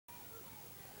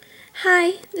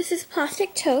Hi, this is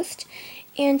Plastic Toast,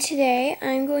 and today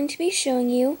I'm going to be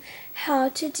showing you how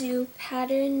to do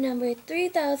pattern number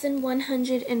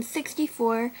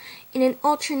 3164 in an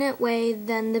alternate way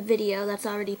than the video that's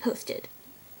already posted.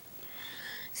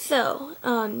 So,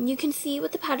 you can see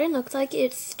what the pattern looks like.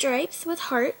 It's stripes with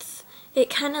hearts. It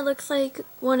kind of looks like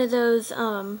one of those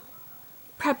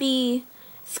preppy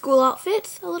school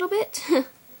outfits a little bit.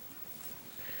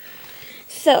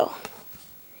 So,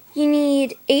 you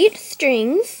need 8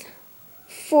 strings,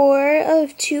 4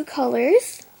 of 2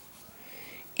 colors,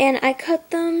 and I cut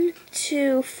them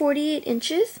to 48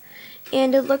 inches,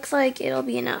 and it looks like it'll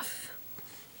be enough.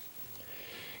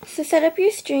 So set up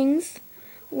your strings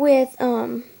with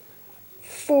 4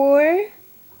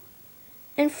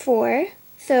 and 4,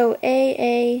 so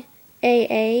A,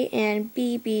 and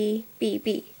B, B, B,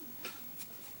 B.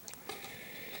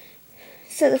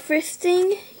 So the first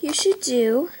thing you should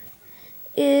do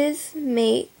is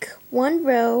make one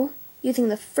row using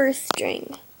the first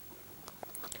string.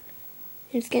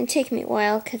 It's going to take me a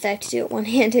while because I have to do it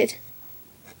one-handed.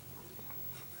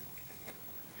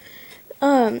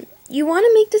 You want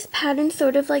to make this pattern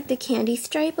sort of like the candy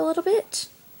stripe a little bit,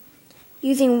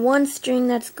 using one string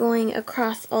that's going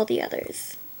across all the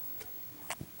others.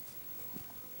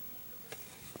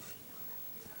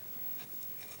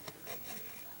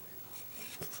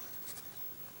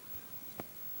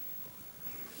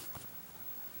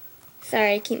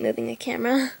 Sorry, I keep moving the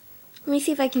camera. Let me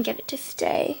see if I can get it to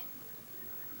stay.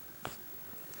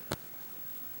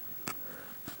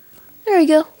 There we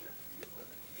go.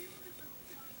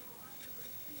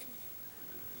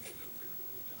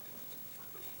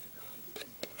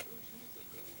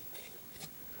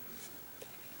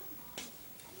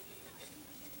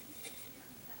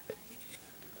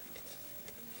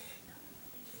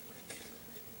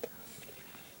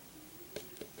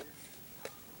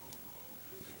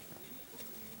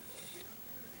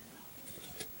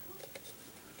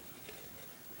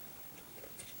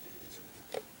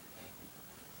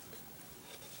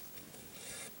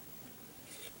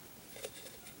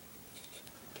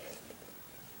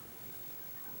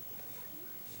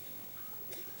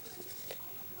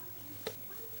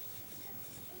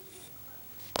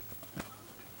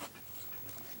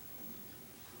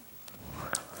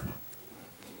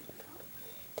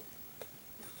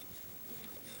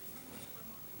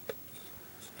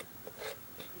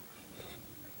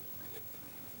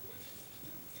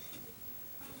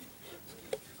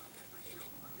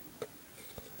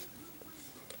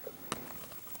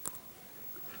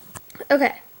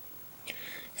 Okay,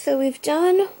 so we've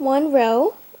done one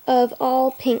row of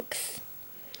all pinks,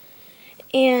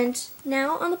 and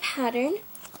now on the pattern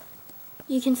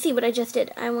you can see what I just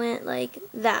did. I went like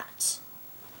that.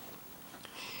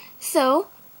 So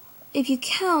if you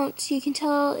count, you can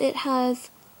tell it has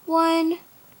 1,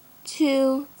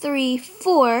 2, 3,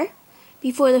 4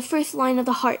 before the first line of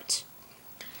the heart.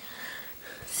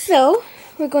 So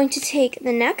we're going to take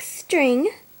the next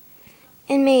string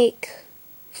and make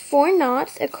 4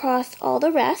 knots across all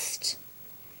the rest,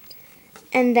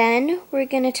 and then we're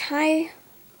going to tie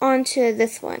onto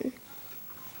this one.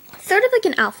 Sort of like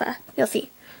an alpha, you'll see.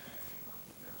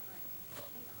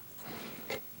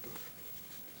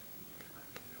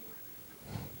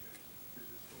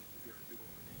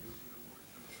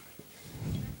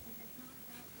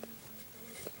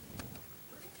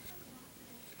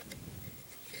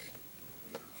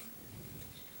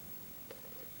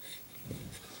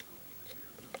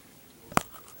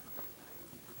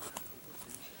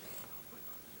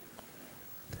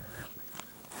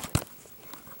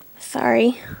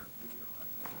 Sorry.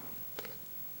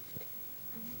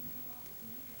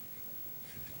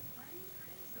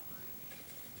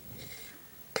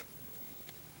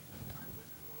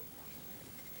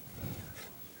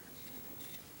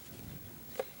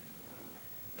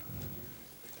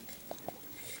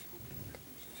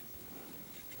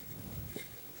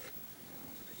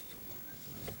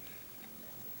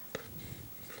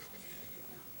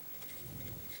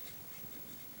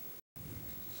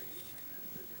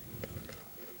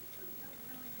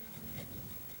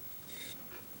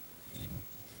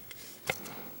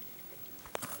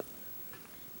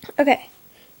 Okay,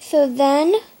 so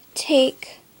then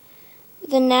take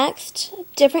the next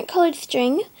different colored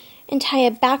string and tie a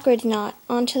backwards knot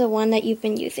onto the one that you've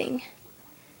been using.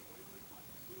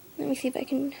 Let me see if I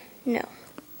can, no.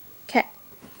 Okay.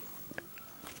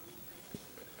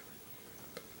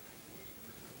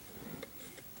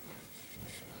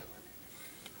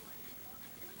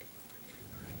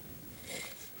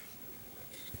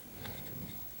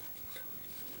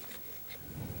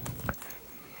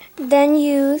 Then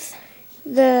use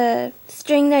the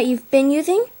string that you've been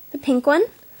using the pink one,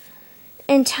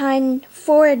 and tie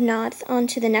forward knots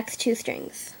onto the next 2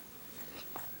 strings.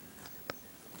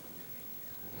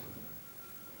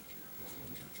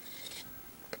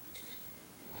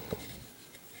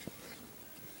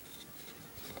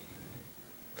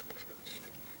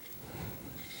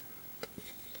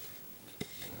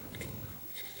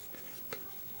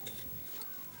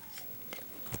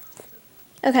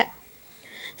 Okay,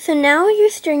 so now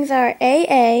your strings are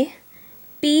AA,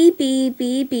 B, B,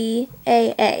 B, B,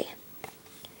 A, A.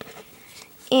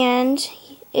 And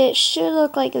it should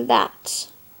look like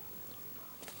that.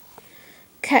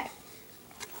 Okay,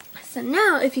 so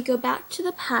now if you go back to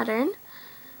the pattern,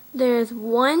 there's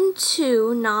 1,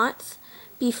 2 knots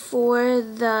before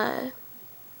the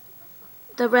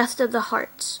rest of the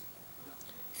heart.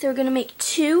 So we're going to make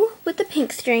 2 with the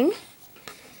pink string,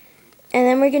 and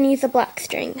then we're going to use a black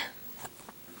string.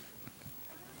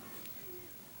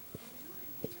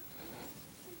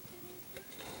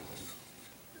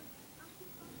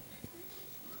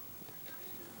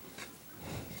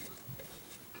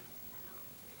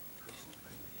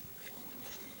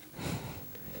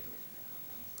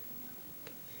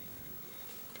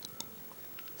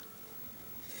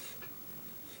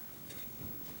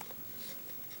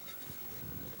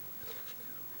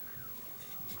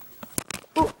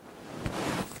 Oh,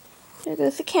 there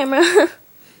goes the camera.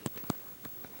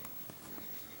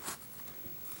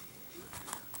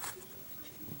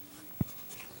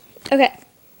 Okay,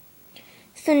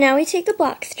 so now we take the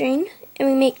black string and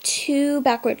we make 2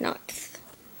 backward knots.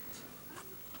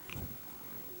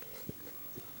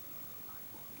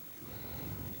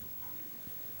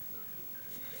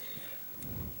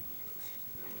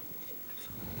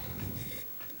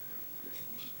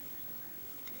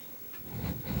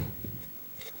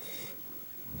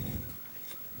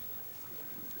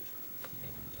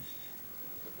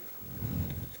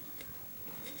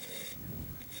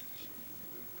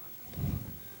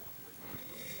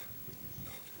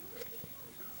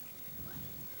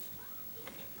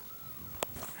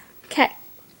 Okay,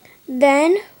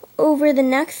 then over the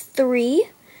next 3,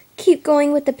 keep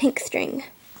going with the pink string.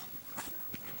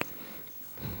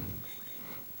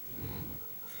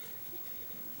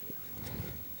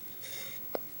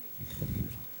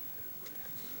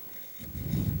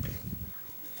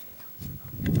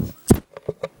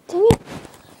 Dang it.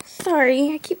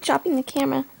 Sorry, I keep dropping the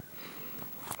camera.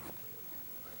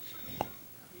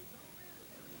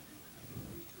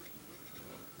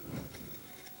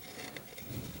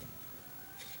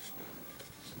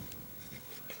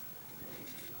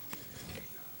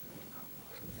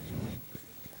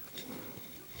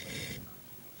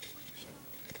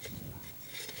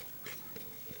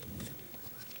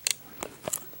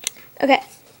 Okay,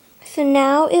 so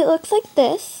now it looks like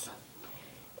this,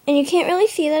 and you can't really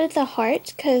see that it's a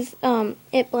heart because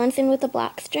it blends in with the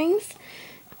black strings,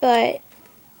 but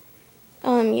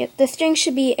the string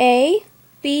should be A,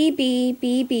 B, B,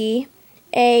 B, B,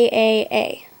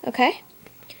 A, okay?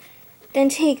 Then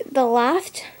take the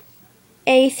last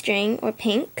A string, or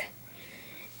pink,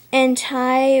 and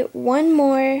tie 1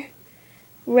 more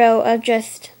row of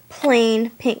just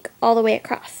plain pink all the way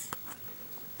across.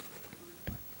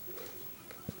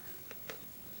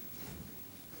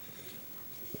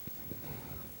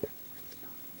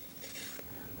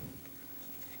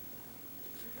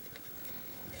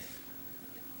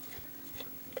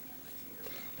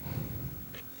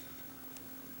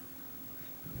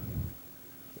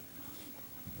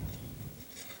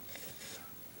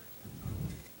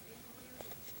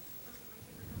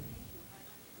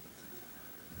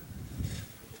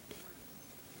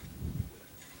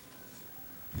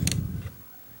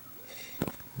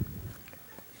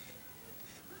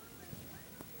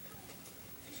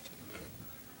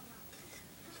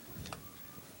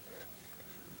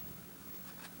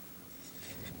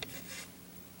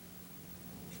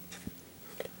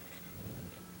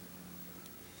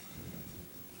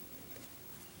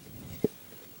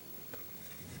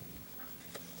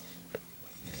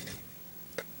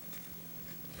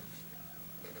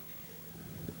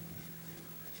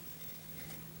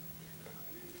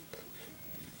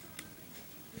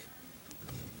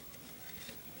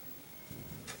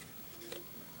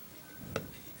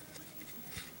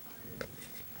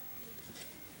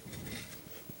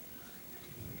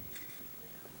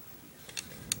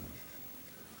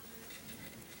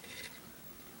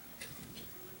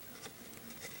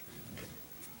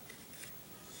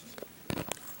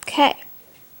 Okay,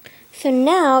 so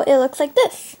now it looks like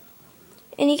this.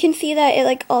 And you can see that it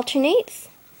like alternates.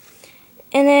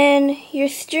 And then your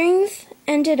strings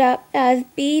ended up as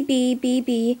B, B, B,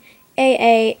 B,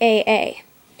 A,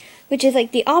 which is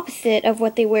like the opposite of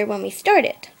what they were when we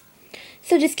started.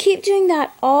 So just keep doing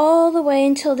that all the way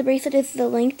until the bracelet is the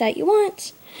length that you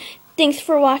want. Thanks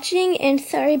for watching, and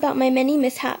sorry about my many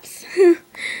mishaps.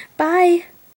 Bye!